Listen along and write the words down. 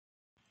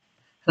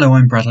Hello,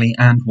 I'm Bradley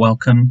and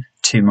welcome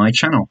to my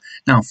channel.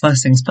 Now,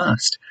 first things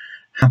first,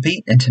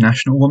 happy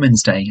International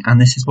Women's Day, and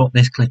this is what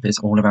this clip is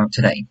all about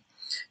today.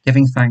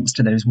 Giving thanks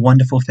to those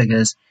wonderful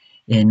figures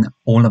in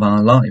all of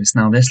our lives.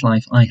 Now, this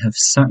life, I have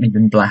certainly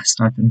been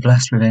blessed. I've been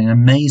blessed with an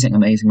amazing,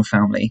 amazing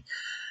family,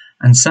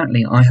 and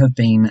certainly I have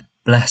been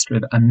blessed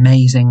with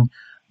amazing,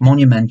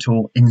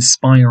 monumental,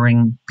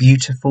 inspiring,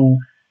 beautiful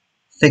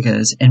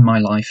figures in my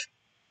life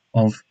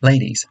of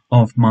ladies,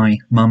 of my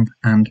mum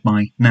and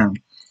my nan.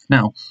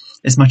 Now,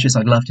 as much as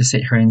I'd love to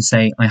sit here and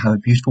say I have a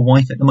beautiful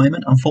wife at the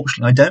moment,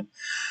 unfortunately I don't,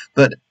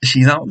 but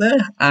she's out there,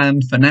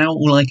 and for now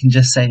all I can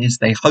just say is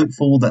stay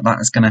hopeful that that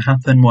is going to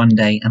happen one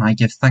day, and I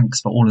give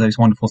thanks for all of those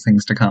wonderful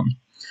things to come.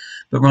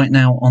 But right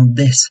now, on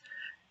this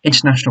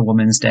International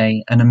Women's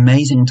Day, an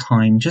amazing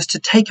time just to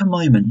take a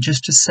moment,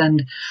 just to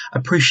send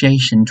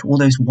appreciation to all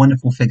those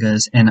wonderful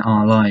figures in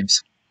our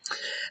lives.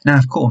 Now,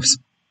 of course,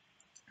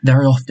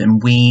 very often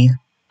we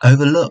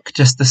overlook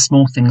just the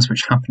small things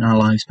which happen in our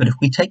lives, but if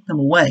we take them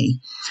away,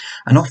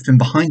 and often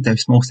behind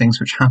those small things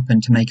which happen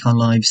to make our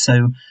lives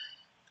so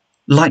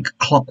like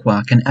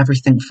clockwork and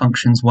everything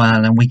functions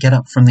well, and we get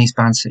up from these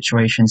bad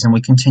situations and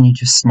we continue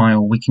to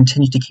smile, we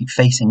continue to keep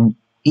facing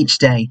each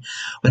day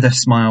with a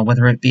smile,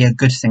 whether it be a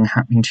good thing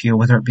happening to you, or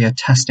whether it be a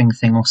testing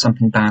thing or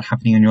something bad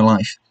happening in your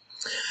life.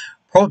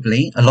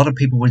 Probably a lot of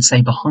people would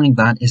say behind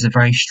that is a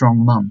very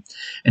strong mum,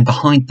 and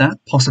behind that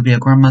possibly a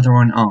grandmother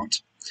or an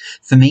aunt.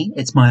 For me,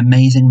 it's my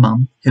amazing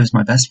mum, who is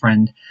my best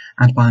friend,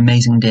 and my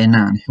amazing dear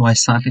nan, who I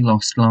sadly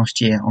lost last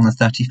year on the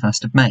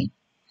 31st of May.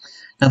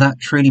 Now that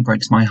truly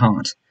breaks my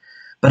heart,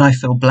 but I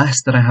feel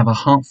blessed that I have a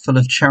heart full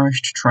of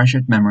cherished,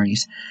 treasured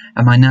memories,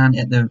 and my nan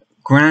at the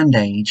grand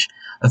age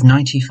of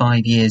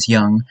 95 years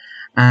young,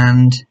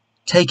 and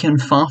taken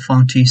far,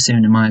 far too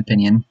soon in my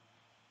opinion,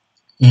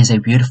 is a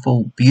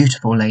beautiful,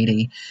 beautiful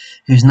lady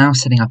who's now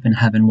sitting up in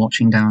heaven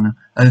watching down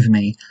over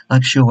me.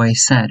 Like she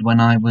always said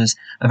when I was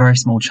a very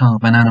small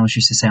child, my nan always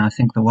used to say, "I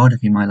think the world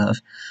of you, my love.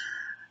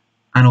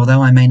 And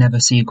although I may never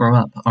see you grow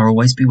up, I'll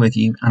always be with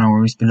you and I'll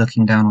always be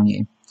looking down on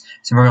you."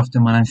 So very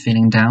often when I'm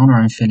feeling down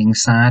or I'm feeling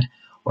sad,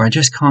 or I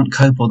just can't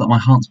cope, or that my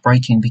heart's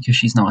breaking because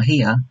she's not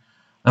here,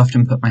 I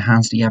often put my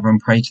hands together and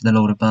pray to the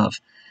Lord above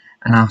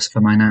and ask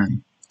for my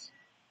nan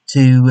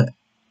to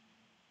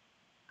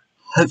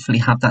hopefully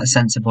have that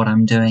sense of what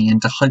I'm doing,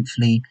 and to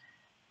hopefully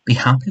be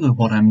happy with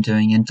what I'm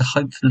doing, and to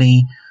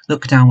hopefully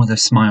look down with a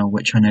smile,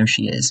 which I know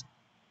she is.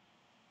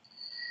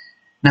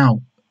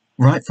 Now,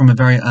 right from a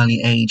very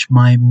early age,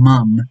 my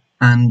mum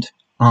and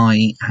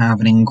I have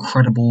an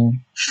incredible,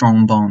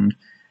 strong bond.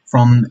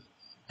 From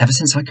ever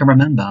since I can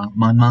remember,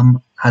 my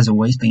mum has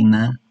always been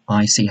there.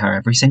 I see her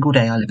every single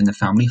day. I live in the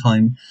family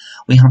home.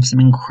 We have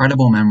some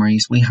incredible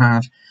memories. We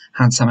have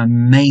had some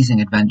amazing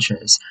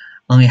adventures.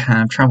 I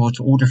have travelled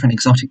to all different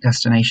exotic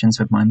destinations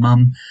with my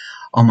mum.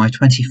 On my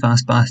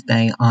 21st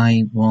birthday,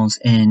 I was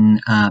in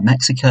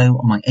Mexico.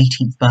 On my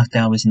 18th birthday,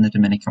 I was in the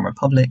Dominican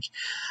Republic.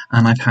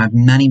 And I've had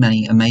many,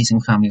 many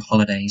amazing family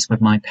holidays with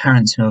my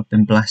parents, who I've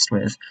been blessed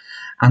with.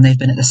 And they've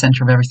been at the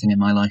centre of everything in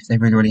my life. They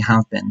really, really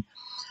have been.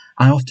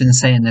 I often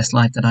say in this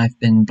life that I've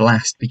been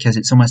blessed because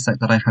it's almost like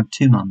that I have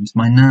two mums.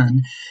 My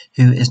nan,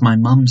 who is my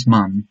mum's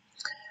mum,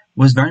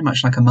 was very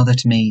much like a mother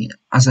to me.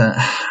 As a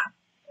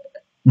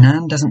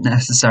nan doesn't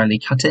necessarily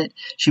cut it.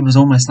 She was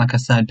almost like a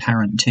third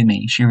parent to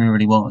me. She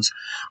really was.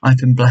 I've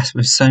been blessed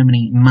with so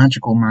many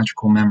magical,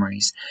 magical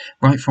memories,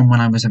 right from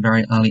when I was a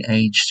very early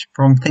age,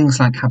 from things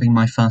like having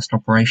my first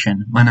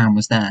operation. My nan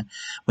was there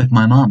with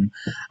my mum.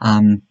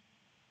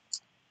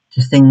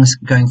 To things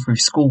going through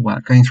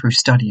schoolwork, going through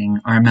studying.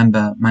 I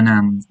remember my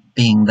nan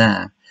being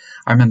there.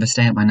 I remember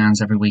staying at my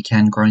nan's every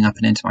weekend growing up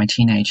and into my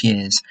teenage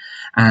years,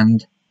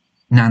 and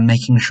nan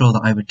making sure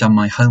that I would done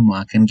my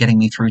homework and getting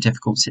me through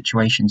difficult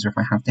situations, or if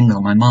I had things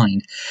on my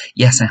mind.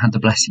 Yes, I had the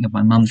blessing of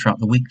my mum throughout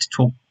the week to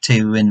talk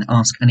to and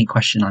ask any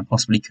question I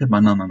possibly could, my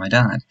mum and my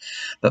dad,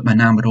 but my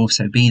nan would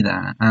also be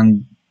there,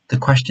 and the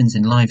questions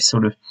in life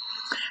sort of,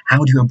 how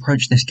do you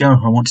approach this girl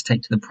who I want to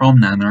take to the prom,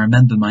 nan? And I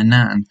remember my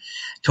nan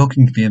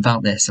talking to me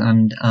about this,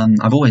 and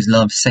I've always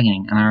loved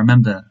singing, and I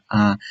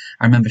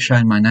remember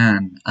showing my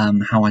nan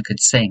how I could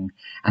sing,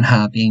 and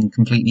her being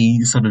completely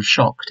sort of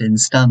shocked and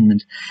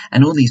stunned,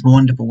 and all these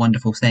wonderful,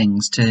 wonderful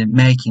things, to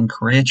making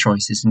career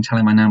choices and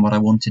telling my nan what I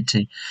wanted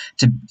to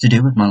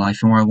do with my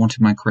life and where I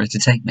wanted my career to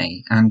take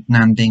me, and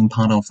nan being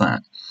part of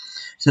that.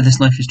 So this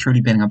life has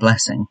truly been a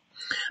blessing.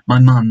 My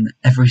mum,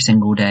 every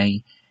single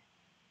day,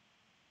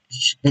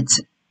 it's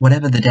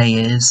whatever the day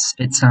is,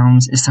 it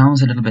sounds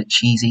a little bit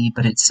cheesy,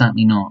 but it's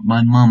certainly not.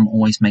 My mum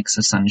always makes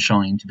the sun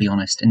shine, to be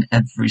honest, in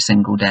every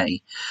single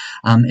day.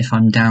 If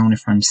I'm down,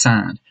 if I'm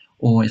sad,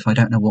 or if I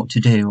don't know what to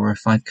do, or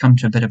if I've come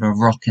to a bit of a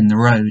rock in the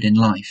road in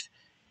life,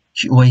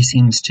 she always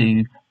seems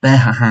to bear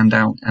her hand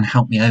out and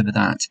help me over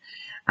that.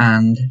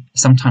 And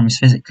sometimes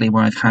physically,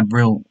 where I've had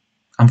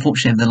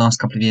unfortunately over the last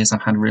couple of years,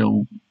 I've had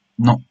real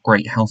not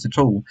great health at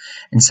all,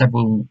 in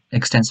several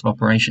extensive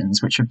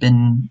operations, which have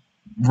been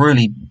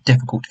really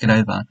difficult to get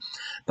over.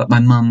 But my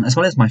mum, as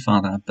well as my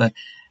father, but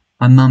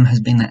my mum has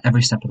been there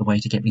every step of the way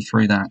to get me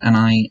through that, and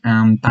I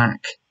am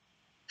back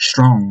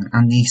strong,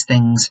 and these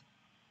things,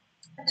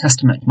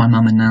 testament to my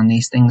mum and nan,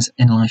 these things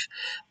in life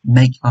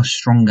make us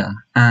stronger,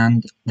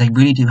 and they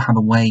really do have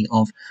a way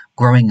of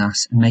growing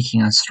us and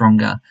making us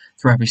stronger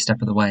through every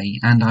step of the way.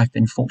 And I've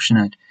been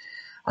fortunate.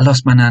 I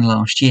lost my nan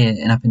last year,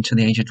 and up until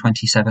the age of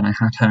 27 I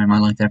had her in my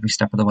life every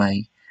step of the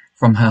way,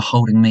 from her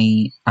holding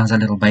me as a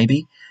little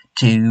baby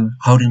to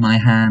holding my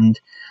hand,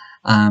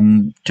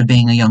 to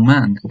being a young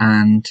man,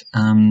 and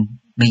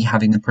me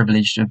having the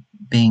privilege of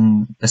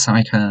being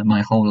beside her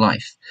my whole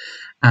life,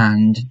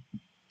 and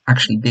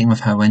actually being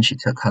with her when she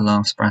took her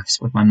last breaths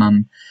with my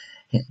mum,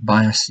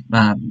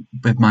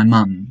 with my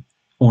mum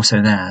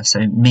also there. So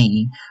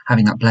me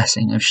having that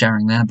blessing of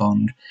sharing their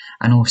bond,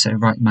 and also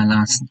right in my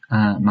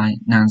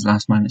nan's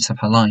last moments of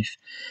her life,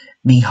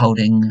 me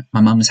holding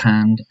my mum's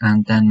hand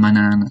and then my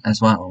nan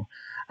as well.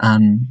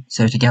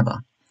 So together,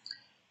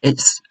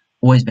 it's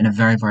always been a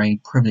very, very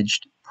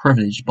privileged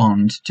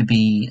bond to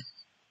be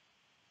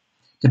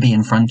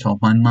in front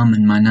of. My mum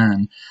and my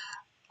nan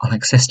are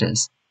like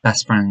sisters,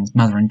 best friends,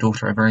 mother and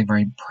daughter, a very,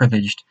 very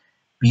privileged,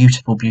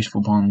 beautiful,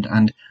 beautiful bond.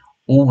 And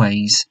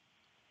always,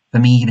 for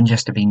me, even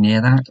just to be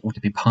near that or to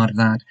be part of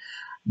that,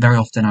 very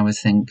often I would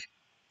think,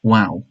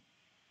 wow,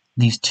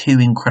 these two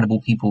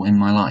incredible people in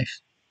my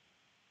life,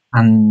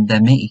 and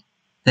they're me,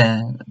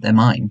 they're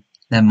mine,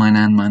 they're mine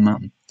and my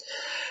mum.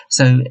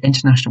 So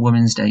International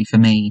Women's Day for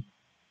me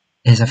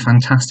is a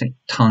fantastic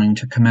time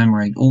to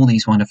commemorate all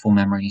these wonderful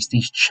memories,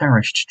 these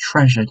cherished,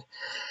 treasured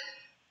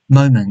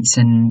moments,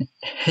 and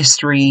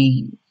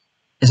history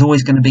is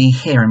always going to be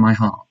here in my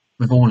heart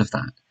with all of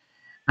that.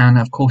 And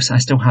of course, I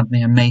still have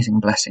the amazing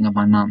blessing of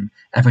my mum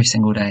every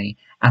single day,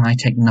 and I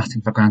take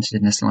nothing for granted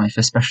in this life,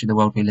 especially the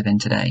world we live in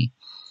today.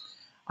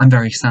 I'm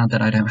very sad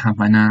that I don't have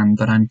my nan,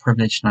 but I'm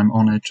privileged and I'm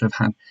honoured to have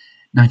had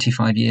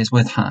 95 years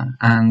with her,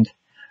 and,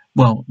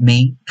 well,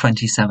 me,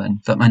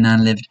 27, but my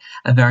nan lived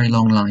a very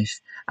long life,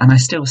 and I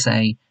still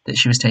say that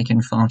she was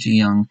taken far too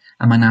young,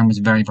 and my nan was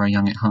very, very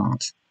young at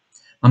heart.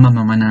 My mum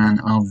and my nan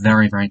are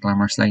very, very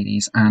glamorous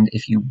ladies, and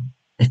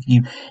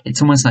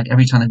it's almost like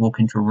every time they walk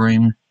into a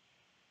room,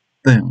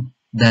 boom,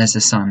 there's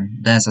the sun,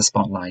 there's a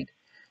spotlight.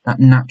 That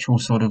natural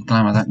sort of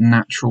glamour, that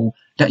natural,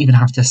 don't even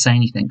have to say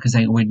anything, because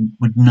they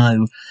would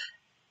know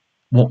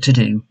what to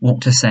do,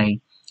 what to say,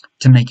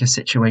 to make a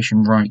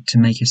situation right, to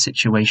make a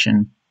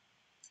situation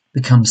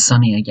become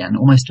sunny again,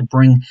 almost to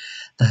bring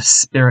the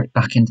spirit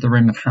back into the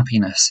room of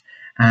happiness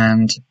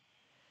and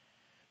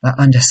that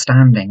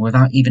understanding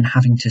without even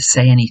having to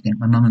say anything.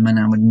 My mum and my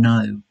nan would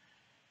know.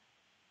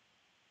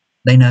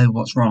 They know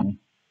what's wrong.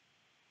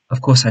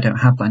 Of course, I don't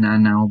have my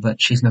nan now,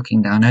 but she's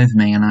looking down over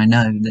me, and I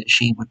know that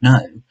she would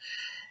know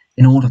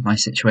in all of my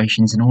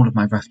situations, in all of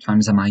my rough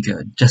times, am I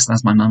good? Just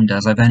as my mum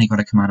does. I've only got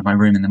to come out of my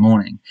room in the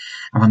morning,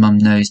 and my mum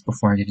knows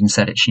before I've even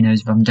said it. She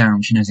knows if I'm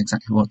down. She knows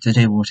exactly what to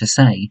do or to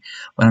say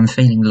when I'm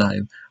feeling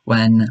low,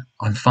 when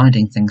I'm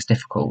finding things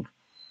difficult.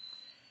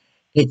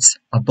 It's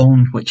a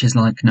bond which is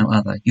like no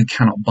other. You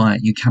cannot buy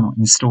it. You cannot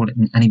install it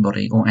in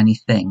anybody or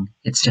anything.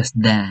 It's just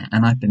there,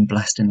 and I've been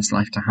blessed in this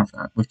life to have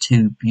that with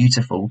two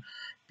beautiful,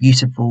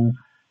 beautiful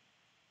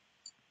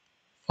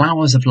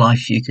flowers of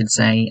life, you could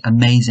say,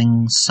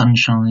 amazing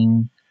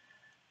sunshine,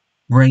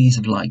 rays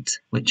of light,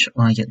 which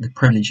I get the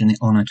privilege and the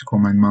honour to call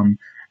my mum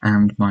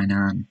and my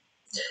nan.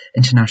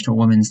 International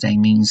Women's Day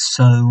means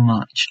so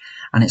much,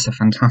 and it's a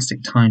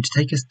fantastic time to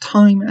take us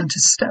time and to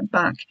step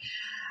back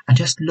and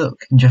just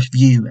look and just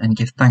view and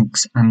give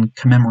thanks and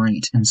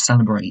commemorate and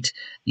celebrate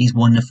these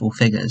wonderful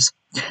figures.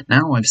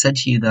 Now, I've said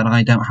to you that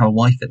I don't have a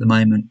wife at the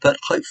moment, but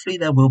hopefully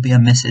there will be a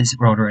Mrs.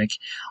 Roderick,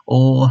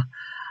 or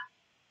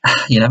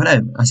you never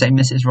know. I say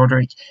Mrs.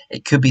 Roderick,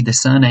 it could be the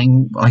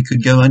surname. I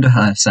could go under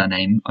her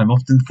surname. I've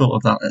often thought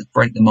of that. Let's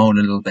break the mold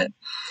a little bit.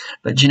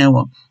 But do you know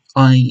what?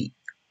 I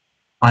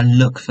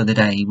look for the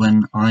day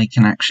when I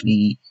can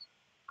actually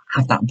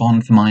have that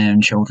bond for my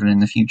own children in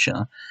the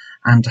future,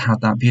 and to have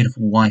that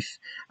beautiful wife,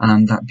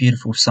 that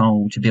beautiful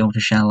soul to be able to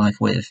share life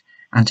with,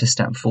 and to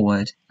step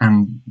forward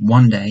and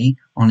one day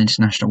on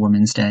International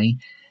Women's Day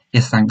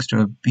give thanks to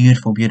a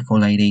beautiful, beautiful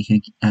lady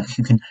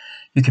who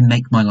can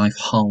make my life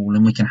whole,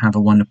 and we can have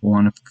a wonderful,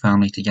 wonderful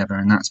family together.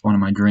 And that's one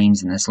of my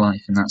dreams in this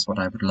life, and that's what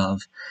I would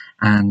love.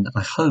 And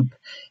I hope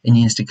in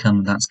years to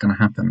come that's going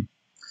to happen.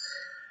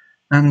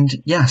 And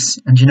yes,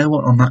 and you know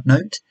what, on that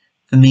note,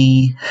 for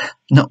me,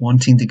 not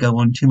wanting to go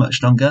on too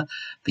much longer,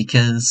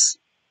 because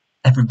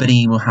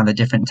everybody will have a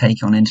different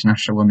take on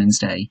International Women's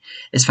Day.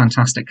 It's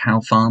fantastic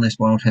how far this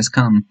world has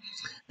come,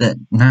 that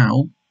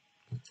now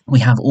we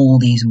have all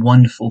these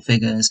wonderful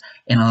figures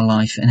in our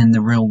life and in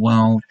the real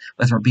world,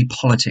 whether it be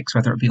politics,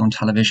 whether it be on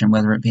television,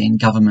 whether it be in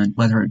government,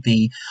 whether it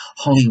be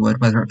Hollywood,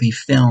 whether it be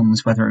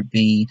films, whether it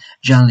be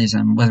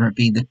journalism, whether it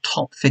be the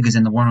top figures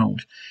in the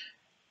world.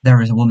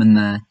 There is a woman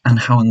there, and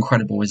how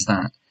incredible is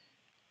that?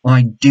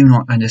 I do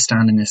not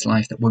understand in this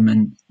life that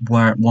women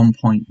were at one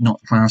point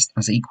not classed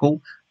as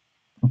equal.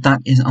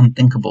 That is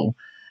unthinkable,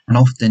 and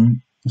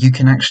often you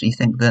can actually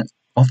think that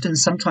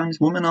sometimes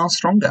women are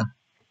stronger.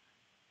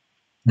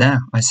 There,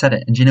 I said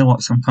it, and you know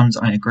what, sometimes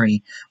I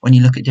agree. When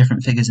you look at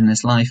different figures in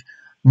this life,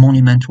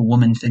 monumental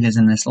woman figures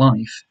in this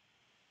life,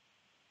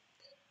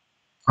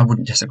 I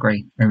wouldn't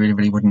disagree. I really,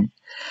 really wouldn't.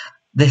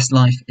 This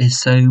life is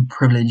so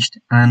privileged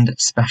and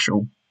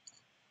special.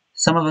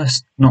 Some of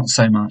us, not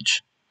so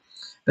much.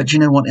 But do you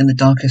know what? In the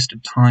darkest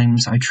of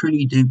times, I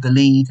truly do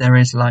believe there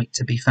is light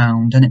to be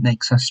found, and it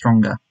makes us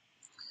stronger.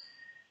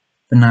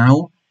 For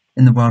now,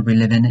 in the world we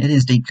live in, it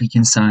is deeply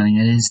concerning,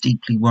 it is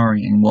deeply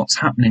worrying what's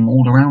happening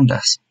all around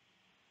us.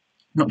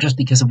 Not just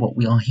because of what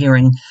we are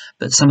hearing,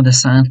 but some of the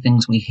sad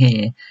things we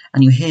hear.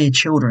 And you hear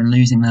children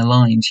losing their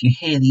lives, you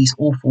hear these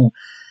awful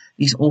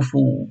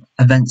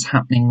events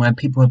happening where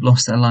people have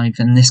lost their lives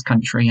in this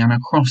country and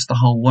across the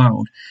whole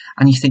world.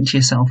 And you think to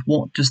yourself,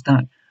 what does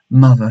that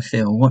mother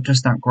feel? What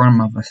does that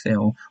grandmother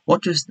feel?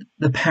 What does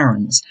the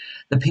parents,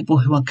 the people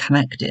who are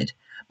connected,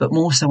 but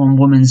more so on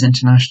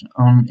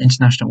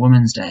International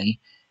Women's Day,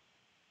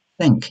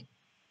 think?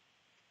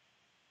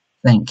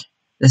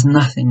 There's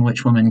nothing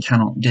which women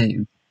cannot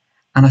do.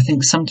 And I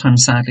think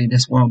sometimes, sadly,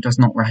 this world does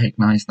not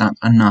recognise that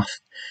enough.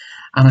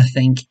 And I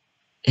think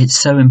it's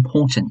so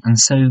important and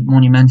so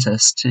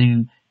monumentous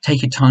to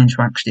take a time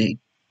to actually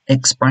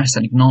express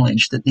and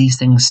acknowledge that these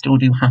things still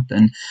do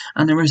happen,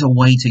 and there is a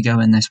way to go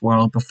in this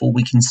world before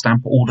we can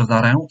stamp all of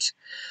that out,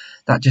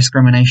 that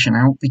discrimination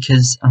out,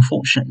 because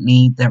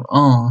unfortunately there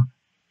are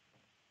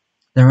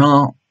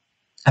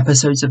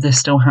episodes of this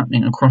still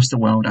happening across the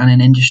world and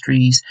in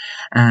industries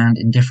and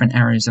in different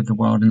areas of the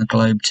world and the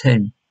globe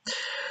too.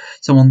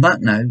 So on that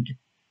note,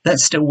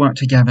 let's still work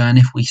together, and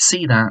if we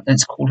see that,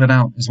 let's call it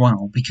out as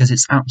well, because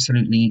it's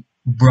absolutely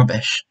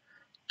rubbish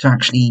to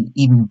actually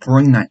even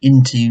bring that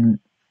into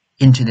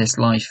this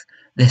life,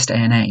 this day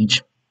and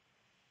age.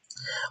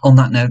 On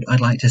that note,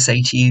 I'd like to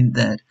say to you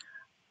that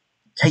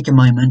take a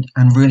moment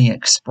and really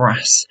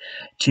express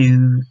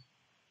to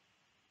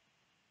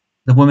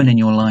the women in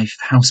your life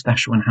how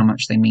special and how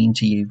much they mean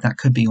to you. That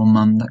could be your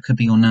mum, that could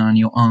be your nan,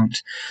 your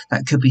aunt,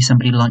 that could be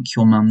somebody like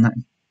your mum, that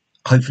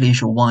hopefully is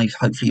your wife,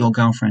 hopefully your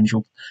girlfriend,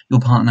 your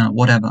partner,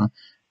 whatever.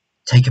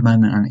 Take a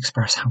moment and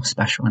express how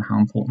special and how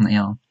important they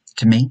are.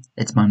 To me,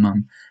 it's my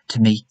mum. To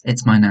me,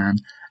 it's my nan.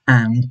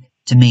 And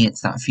to me,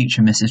 it's that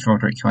future Mrs.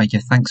 Roderick who I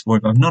give thanks for.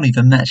 If I've not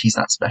even met, she's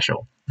that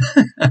special.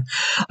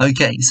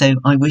 Okay, so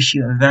I wish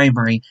you a very,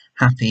 very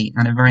happy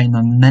and a very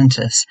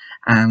momentous,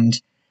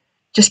 and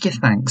just give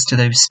thanks to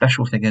those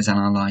special figures in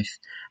our life.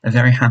 A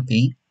very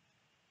happy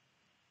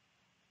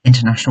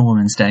International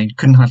Women's Day.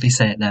 Couldn't hardly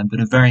say it there, but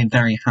a very,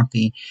 very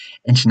happy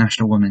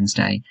International Women's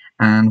Day.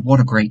 And what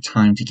a great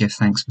time to give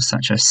thanks for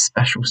such a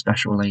special,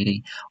 special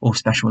lady, or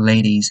special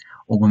ladies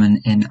or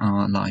women in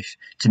our life.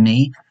 To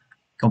me,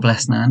 God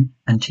bless Nan,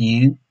 and to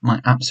you,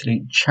 my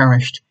absolute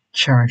cherished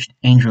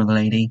angel of a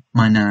lady,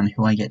 my Nan,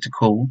 who I get to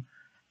call,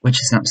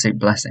 which is an absolute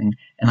blessing.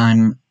 And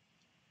I'm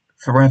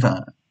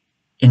forever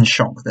in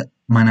shock that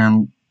my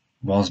Nan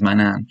was my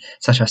Nan,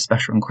 such a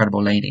special,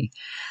 incredible lady.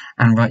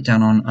 And right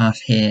down on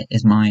earth here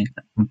is my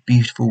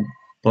beautiful,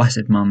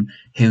 blessed mum,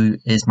 who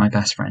is my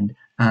best friend,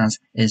 as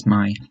is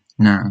my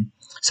Nan.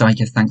 So I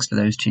give thanks to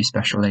those two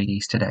special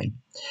ladies today.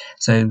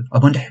 So I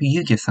wonder who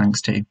you give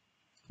thanks to.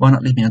 Why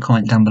not leave me a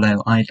comment down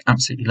below? I'd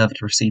absolutely love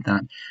to receive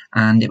that,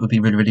 and it would be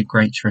really, really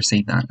great to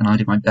receive that, and I'll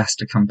do my best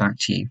to come back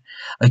to you.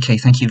 Okay,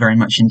 thank you very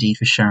much indeed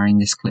for sharing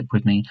this clip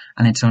with me,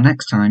 and until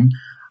next time,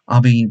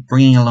 I'll be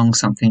bringing along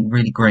something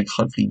really great,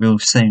 hopefully real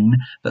soon,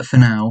 but for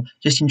now,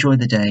 just enjoy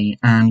the day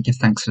and give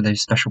thanks to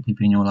those special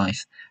people in your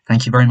life.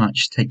 Thank you very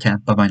much. Take care.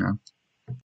 Bye-bye now.